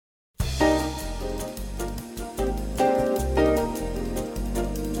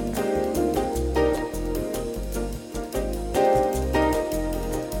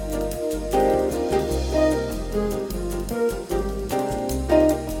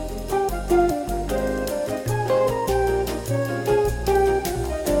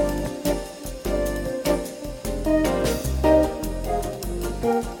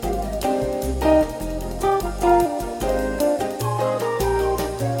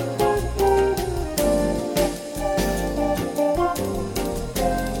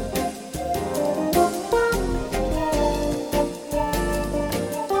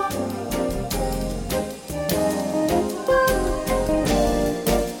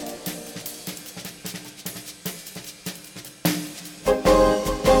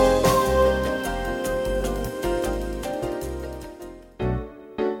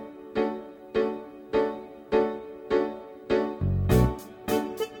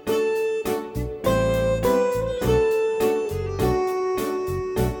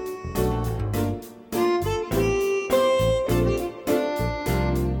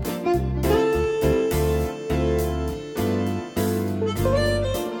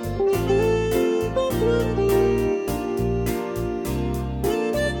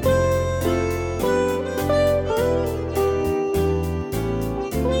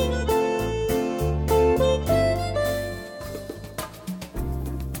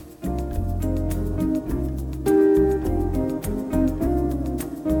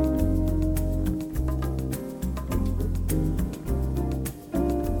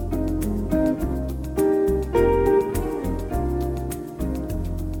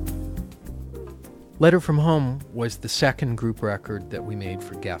Letter from Home was the second group record that we made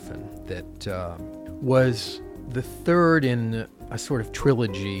for Geffen that was the third in a sort of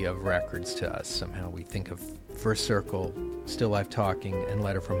trilogy of records to us. Somehow we think of First Circle, Still Life Talking, and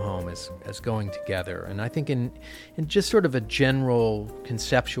Letter from Home as going together. And I think in just sort of a general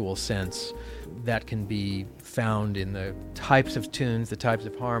conceptual sense, that can be found in the types of tunes, the types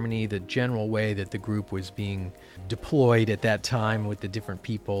of harmony, the general way that the group was being deployed at that time with the different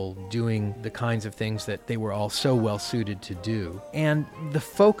people doing the kinds of things that they were all so well suited to do. And the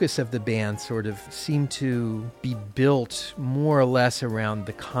focus of the band sort of seemed to be built more or less around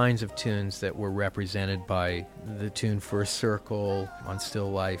the kinds of tunes that were represented by the tune First Circle on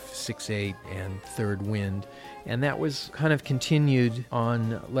Still Life, 6/8, and Third Wind. And that was kind of continued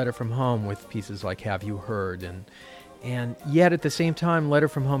on Letter from Home with pieces like Have You Heard? And yet at the same time, Letter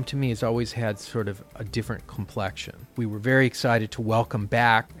from Home to me has always had sort of a different complexion. We were very excited to welcome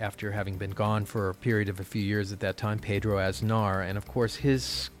back, after having been gone for a period of a few years at that time, Pedro Aznar. And of course,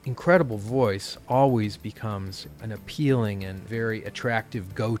 his incredible voice always becomes an appealing and very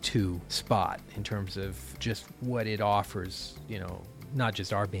attractive go-to spot in terms of just what it offers, not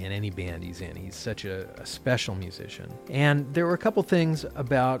just our band, any band he's in. He's such a special musician. And there were a couple things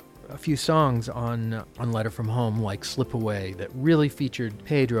about a few songs on Letter from Home, like Slip Away, that really featured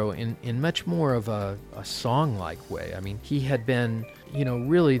Pedro in much more of a song-like way. I mean, he had been,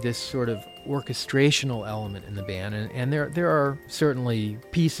 really this sort of orchestrational element in the band, and there are certainly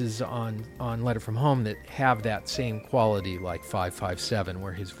pieces on Letter from Home that have that same quality, like 557,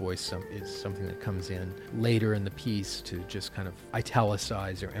 where his voice is something that comes in later in the piece to just kind of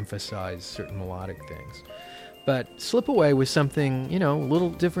italicize or emphasize certain melodic things. But Slip Away was something, a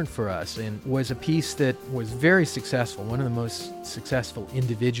little different for us, and was a piece that was very successful, one of the most successful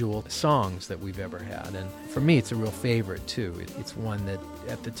individual songs that we've ever had. And for me, it's a real favorite, too. It's one that,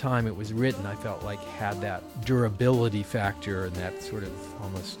 at the time it was written, I felt like had that durability factor and that sort of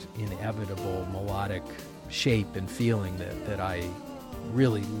almost inevitable melodic shape and feeling that I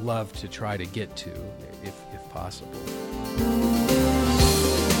really love to try to get to, if possible.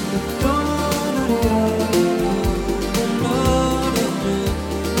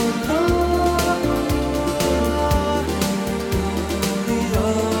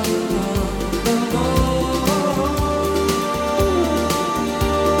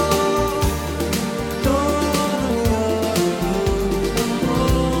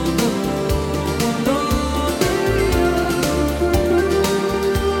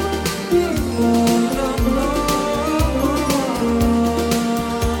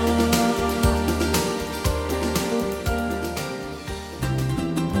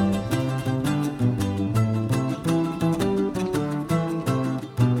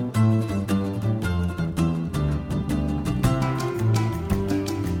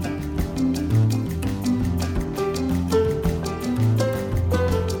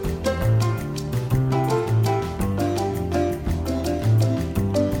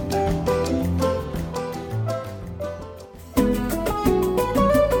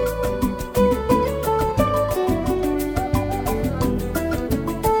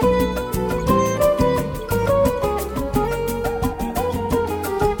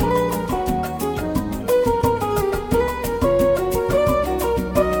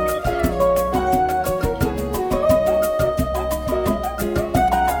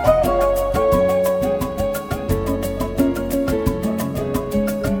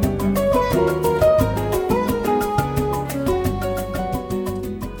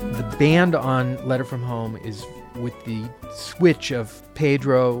 Band on Letter from Home is with the switch of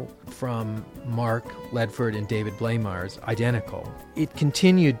Pedro from Mark Ledford and David Blamires identical. It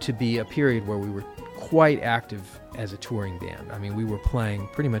continued to be a period where we were quite active as a touring band. I mean, we were playing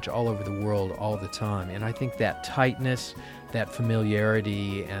pretty much all over the world all the time, and I think that tightness, that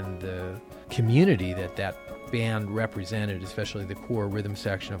familiarity, and the community that band represented, especially the core rhythm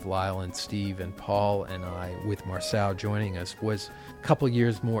section of Lyle and Steve and Paul and I, with Marçal joining us, was a couple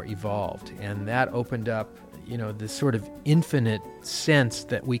years more evolved. And that opened up, this sort of infinite sense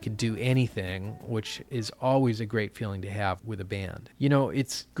that we could do anything, which is always a great feeling to have with a band.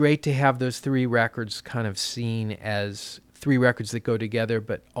 It's great to have those three records kind of seen as three records that go together,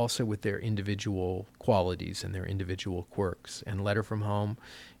 but also with their individual qualities and their individual quirks. And Letter from Home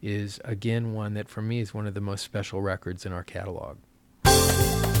is, again, one that for me is one of the most special records in our catalog.